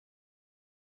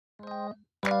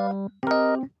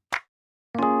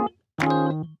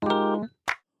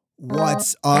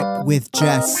What's up with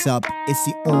Jessup? It's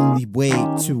the only way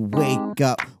to wake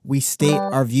up. We state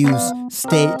our views,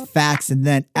 state facts, and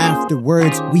then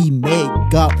afterwards we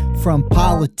make up. From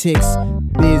politics,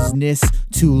 business,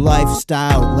 to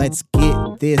lifestyle. Let's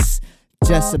get this.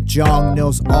 Jessup Jong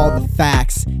knows all the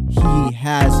facts. He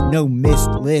has no missed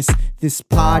list. This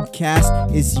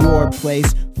podcast is your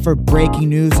place for breaking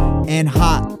news and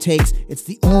hot takes. It's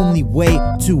the only way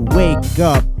to wake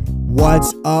up.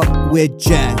 What's up with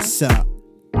Jessup?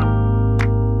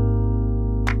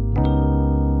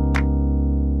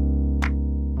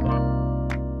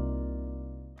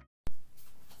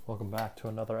 Welcome back to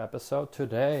another episode.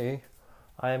 Today,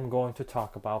 I am going to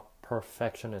talk about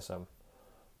perfectionism.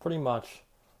 Pretty much,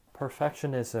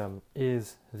 perfectionism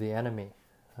is the enemy.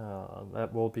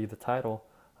 That will be the title,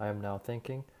 I am now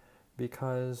thinking,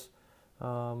 because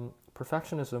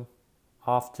perfectionism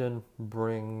often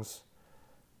brings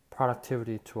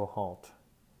productivity to a halt.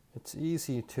 It's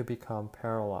easy to become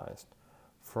paralyzed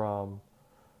from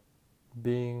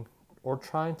being or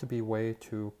trying to be way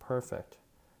too perfect.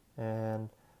 And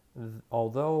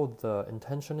although the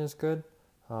intention is good,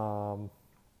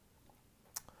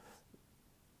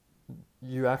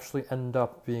 you actually end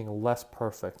up being less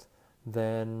perfect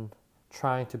than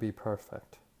trying to be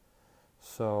perfect.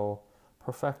 So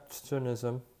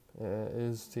perfectionism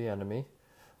is the enemy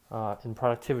in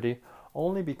productivity,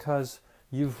 only because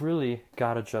you've really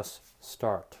got to just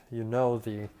start. You know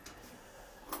the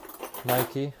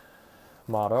Nike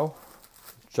motto,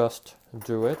 just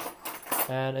do it,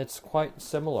 and it's quite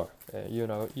similar.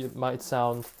 It might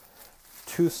sound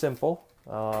too simple,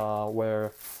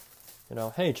 where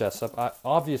hey Jessup,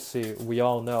 obviously we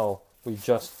all know we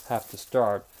just have to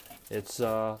start. It's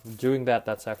doing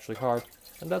that's actually hard,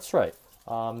 and that's right.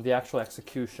 The actual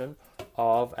execution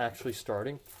of actually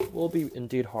starting will be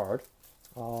indeed hard.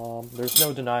 There's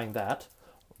no denying that,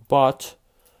 but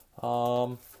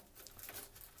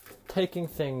taking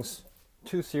things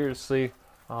too seriously,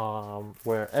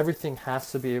 where everything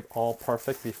has to be all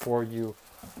perfect before you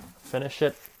finish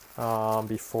it,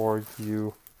 before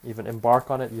you even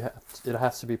embark on it, it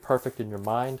has to be perfect in your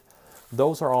mind.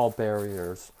 Those are all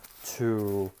barriers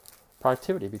to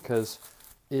productivity, because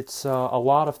it's a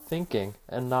lot of thinking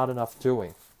and not enough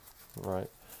doing, right?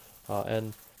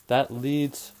 And that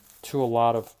leads to a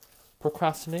lot of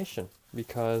procrastination,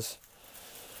 because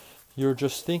you're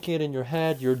just thinking it in your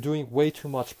head, you're doing way too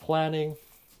much planning,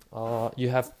 you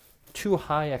have too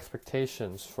high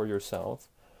expectations for yourself,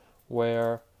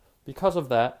 where because of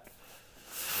that,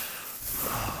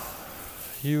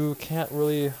 you can't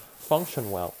really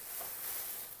function well.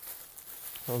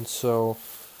 And so,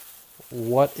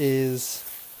 what is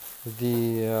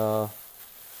the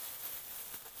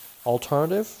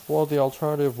alternative? Well, the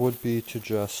alternative would be to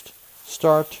just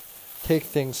start, take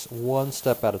things one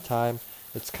step at a time.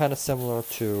 It's kind of similar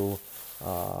to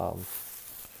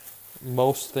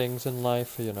most things in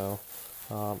life,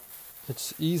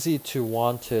 It's easy to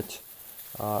want it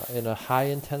in a high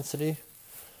intensity,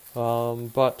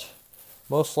 but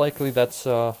most likely that's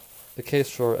the case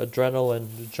for adrenaline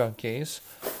junkies,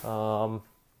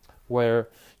 where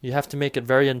you have to make it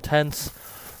very intense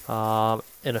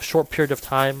in a short period of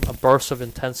time, a burst of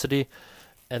intensity,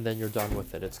 and then you're done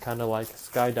with it. It's kind of like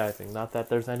skydiving. Not that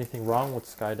there's anything wrong with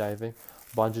skydiving,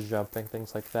 bungee jumping,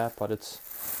 things like that, but it's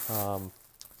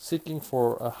seeking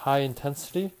for a high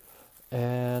intensity,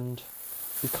 and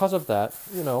because of that,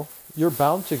 you're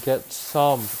bound to get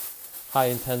some high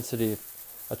intensity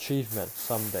achievement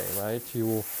someday, right? You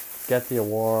will get the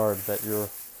award that you're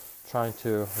trying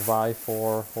to vie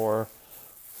for, or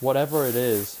whatever it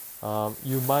is.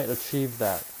 You might achieve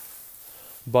that.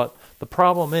 But the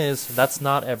problem is, that's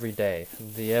not every day.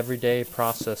 The everyday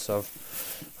process of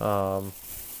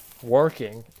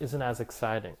working isn't as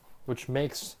exciting, which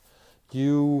makes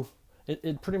you,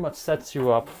 it pretty much sets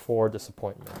you up for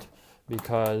disappointment,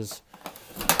 because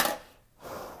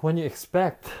when you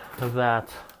expect that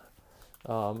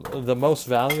the most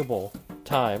valuable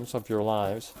times of your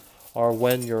lives are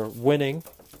when you're winning,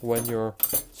 when you're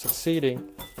succeeding,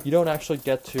 you don't actually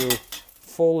get to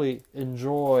fully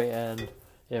enjoy and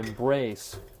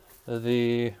embrace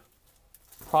the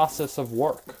process of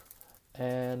work.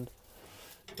 And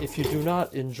if you do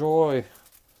not enjoy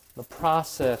the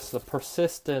process, the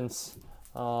persistence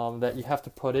that you have to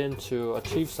put in to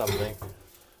achieve something,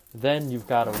 then you've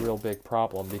got a real big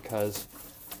problem, because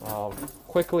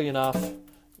quickly enough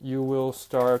you will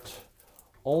start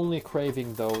only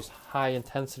craving those high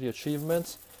intensity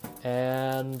achievements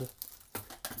and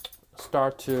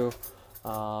start to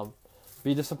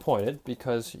be disappointed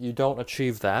because you don't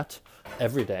achieve that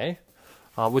every day,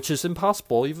 which is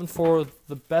impossible even for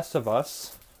the best of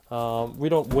us. We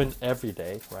don't win every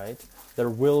day, right? There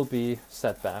will be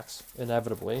setbacks,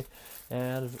 inevitably,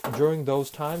 and during those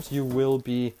times you will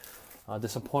be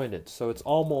disappointed. So it's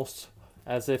almost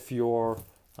as if you're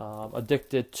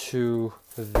addicted to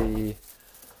the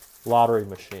lottery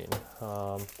machine,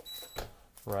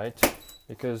 right?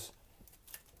 Because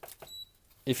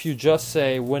if you just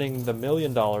say winning the $1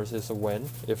 million is a win,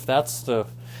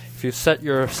 if you set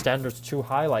your standards too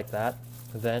high like that,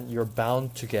 then you're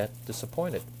bound to get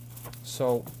disappointed.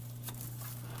 So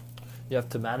you have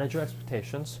to manage your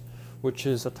expectations, which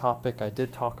is a topic I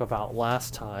did talk about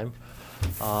last time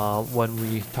when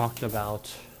we talked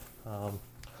about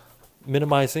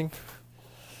minimizing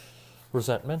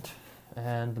resentment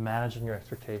and managing your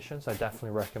expectations. I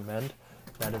definitely recommend.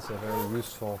 That is a very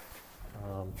useful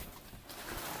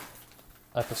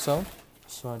episode,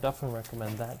 so I definitely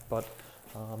recommend that. But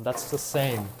that's the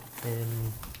same in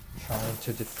trying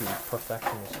to defeat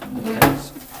perfectionism,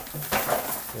 because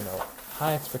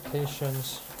high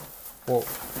expectations. Well,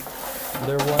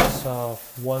 there was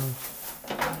one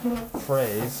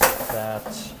phrase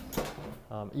that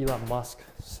Elon Musk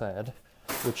said,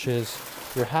 which is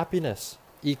your happiness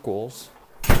equals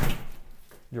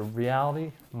your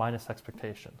reality minus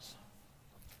expectations.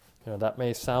 That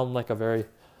may sound like a very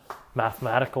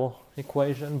mathematical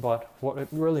equation, but what it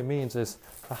really means is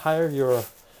the higher your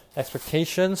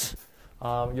expectations,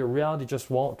 your reality just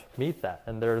won't meet that,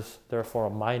 and there's therefore a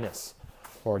minus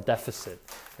or a deficit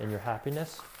in your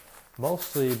happiness,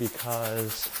 mostly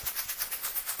because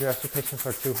your expectations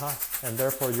are too high, and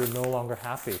therefore you're no longer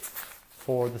happy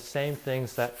for the same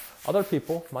things that other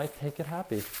people might take it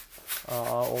happy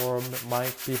or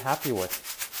might be happy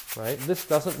with, right? This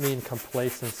doesn't mean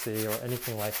complacency or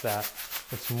anything like that.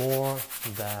 It's more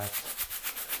that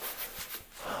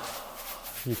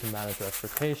you can manage your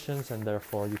expectations, and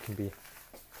therefore you can be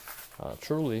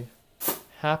truly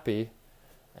happy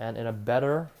and in a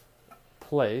better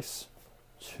place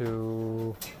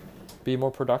to be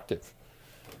more productive,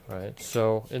 right?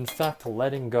 So, in fact,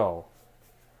 letting go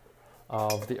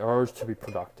of the urge to be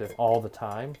productive all the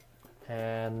time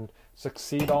and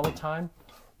succeed all the time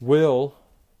will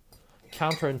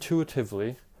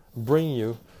counterintuitively bring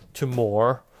you to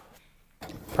more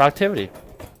productivity,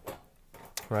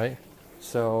 right?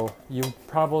 So you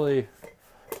probably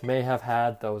may have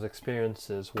had those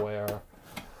experiences where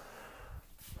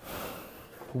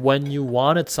when you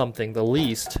wanted something the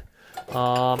least,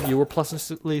 you were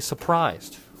pleasantly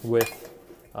surprised with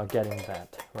getting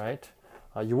that, right?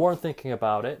 You weren't thinking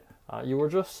about it. You were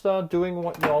just doing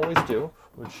what you always do,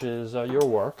 which is your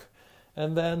work.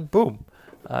 And then, boom,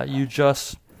 you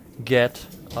just get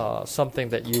something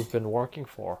that you've been working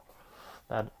for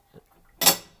a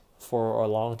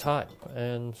long time.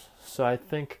 And so I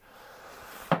think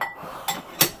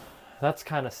that's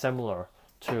kind of similar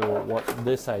to what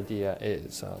this idea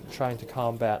is, trying to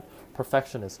combat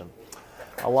perfectionism.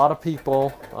 A lot of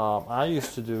people, I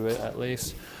used to do it at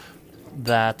least,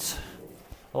 that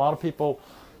a lot of people,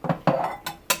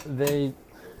 they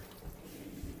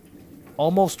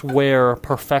almost wear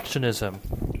perfectionism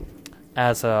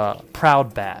as a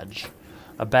proud badge.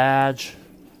 A badge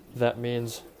that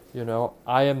means,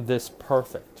 I am this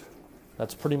perfect.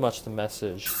 That's pretty much the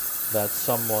message that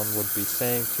someone would be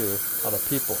saying to other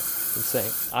people. And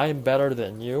saying, I am better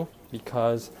than you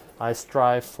because I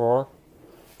strive for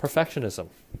perfectionism.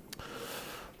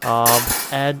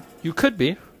 And you could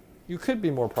be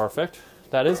more perfect.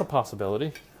 That is a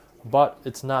possibility, but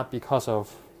it's not because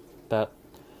of that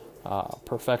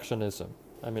perfectionism.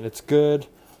 I mean, it's good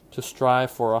to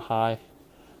strive for a high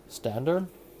standard,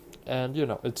 and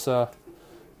it's a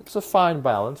fine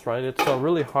balance, right? It's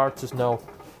really hard to know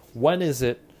when is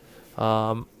it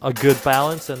a good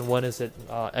balance and when is it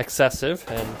excessive,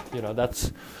 and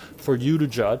that's for you to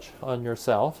judge on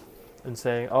yourself and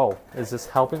saying, oh, is this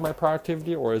helping my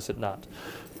productivity or is it not,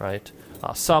 right?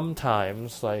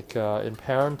 Sometimes, like in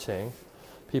parenting,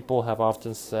 people have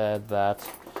often said that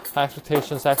high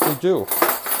expectations actually do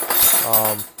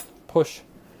push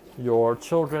your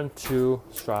children to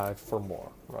strive for more,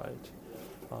 right?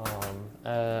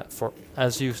 For,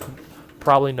 as you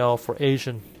probably know, for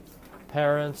Asian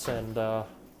parents and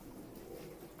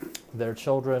their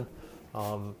children,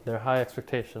 their high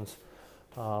expectations,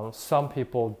 some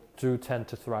people do tend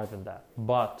to thrive in that,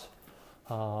 but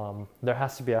there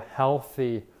has to be a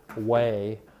healthy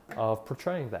way of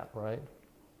portraying that, right?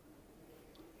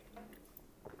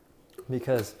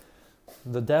 Because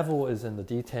the devil is in the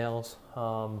details.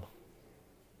 You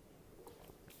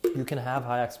can have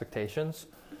high expectations,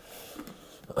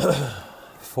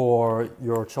 for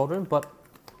your children, but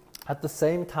at the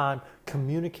same time,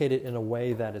 communicate it in a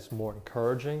way that is more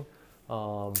encouraging,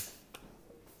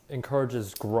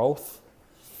 encourages growth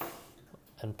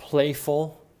and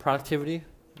playful productivity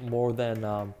more than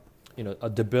a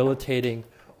debilitating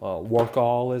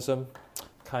workaholism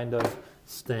kind of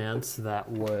stance that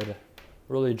would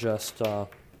really just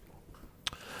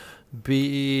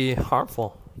be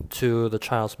harmful to the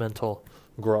child's mental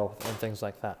growth and things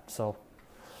like that. So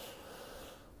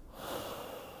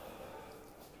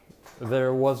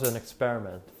there was an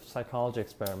experiment, psychology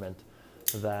experiment,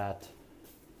 that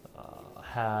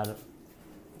had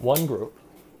one group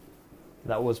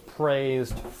that was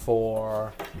praised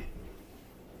for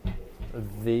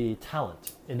the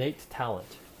talent, innate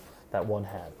talent that one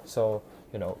had. So,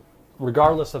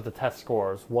 regardless of the test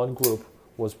scores, one group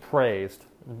was praised,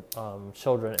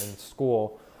 children in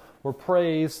school were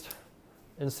praised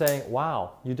in saying,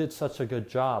 wow, you did such a good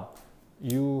job.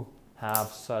 You have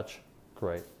such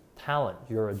great talent.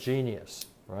 You're a genius,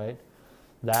 right?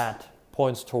 That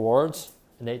points towards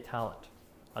innate talent.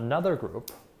 Another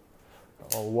group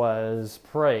was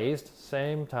praised,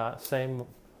 same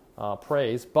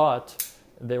praise, but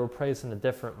they were praised in a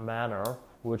different manner,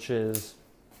 which is,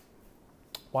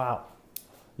 wow,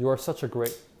 you are such a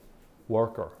great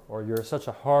worker, or you're such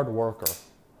a hard worker,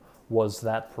 was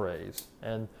that praise.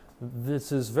 And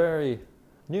this is very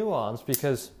nuanced,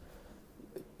 because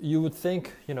you would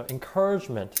think,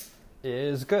 encouragement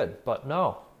is good, but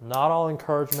no, not all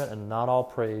encouragement and not all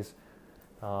praise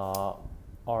are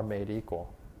made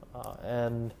equal.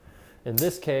 And in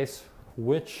this case,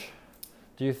 which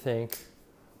do you think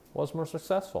was more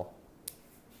successful?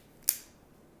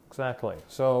 Exactly.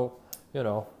 So,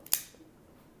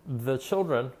 the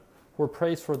children who were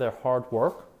praised for their hard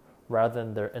work rather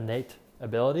than their innate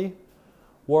ability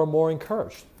were more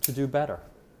encouraged to do better.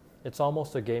 It's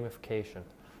almost a gamification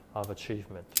of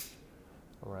achievement,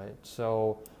 right?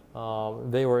 So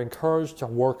they were encouraged to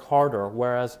work harder,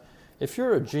 whereas if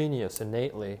you're a genius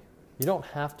innately, you don't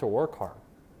have to work hard.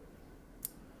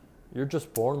 You're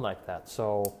just born like that,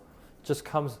 so it just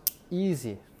comes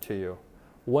easy to you.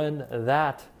 When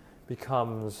that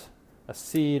becomes a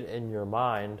seed in your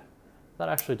mind, that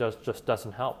actually just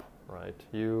doesn't help, right?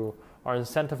 You are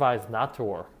incentivized not to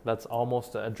work. That's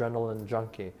almost an adrenaline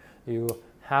junkie. You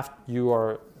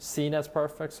are seen as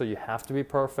perfect, so you have to be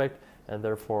perfect, and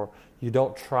therefore you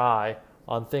don't try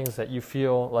on things that you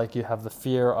feel like you have the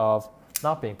fear of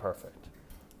not being perfect.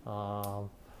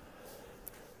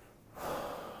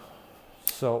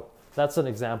 So that's an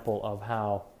example of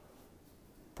how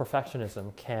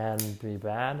perfectionism can be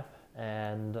bad,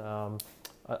 and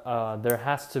there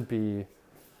has to be,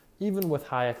 even with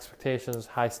high expectations,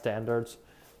 high standards,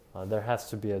 there has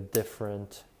to be a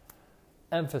different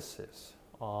emphasis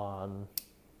on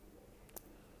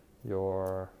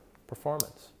your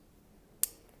performance.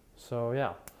 So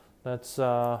yeah, that's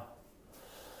the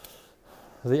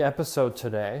episode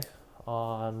today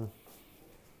on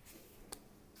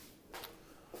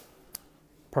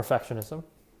perfectionism.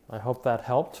 I hope that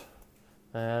helped,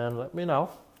 and let me know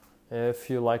if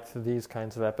you liked these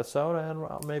kinds of episodes,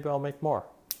 and maybe I'll make more.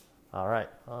 All right,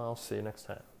 I'll see you next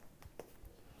time.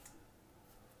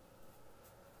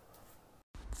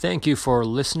 Thank you for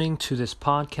listening to this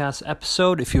podcast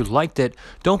episode. If you liked it,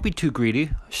 don't be too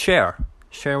greedy. Share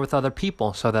with other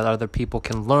people so that other people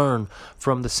can learn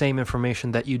from the same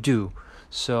information that you do.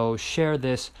 So share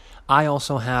this. I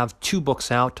also have 2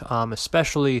 books out,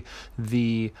 especially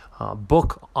the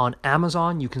book on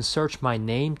Amazon. You can search my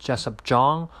name, Jessup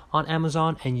Jong, on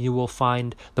Amazon, and you will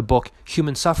find the book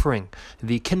Human Suffering.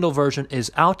 The Kindle version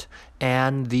is out,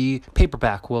 and the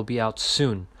paperback will be out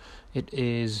soon. It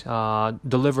is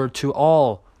delivered to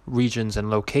all regions and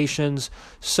locations.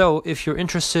 So if you're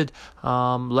interested,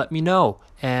 let me know,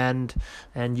 and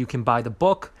you can buy the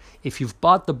book. If you've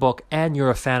bought the book and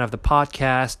you're a fan of the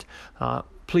podcast,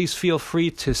 please feel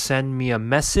free to send me a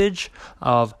message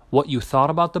of what you thought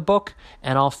about the book,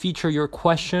 and I'll feature your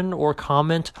question or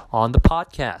comment on the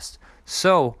podcast.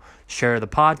 So share the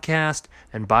podcast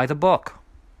and buy the book.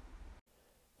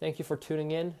 Thank you for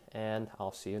tuning in, and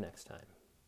I'll see you next time.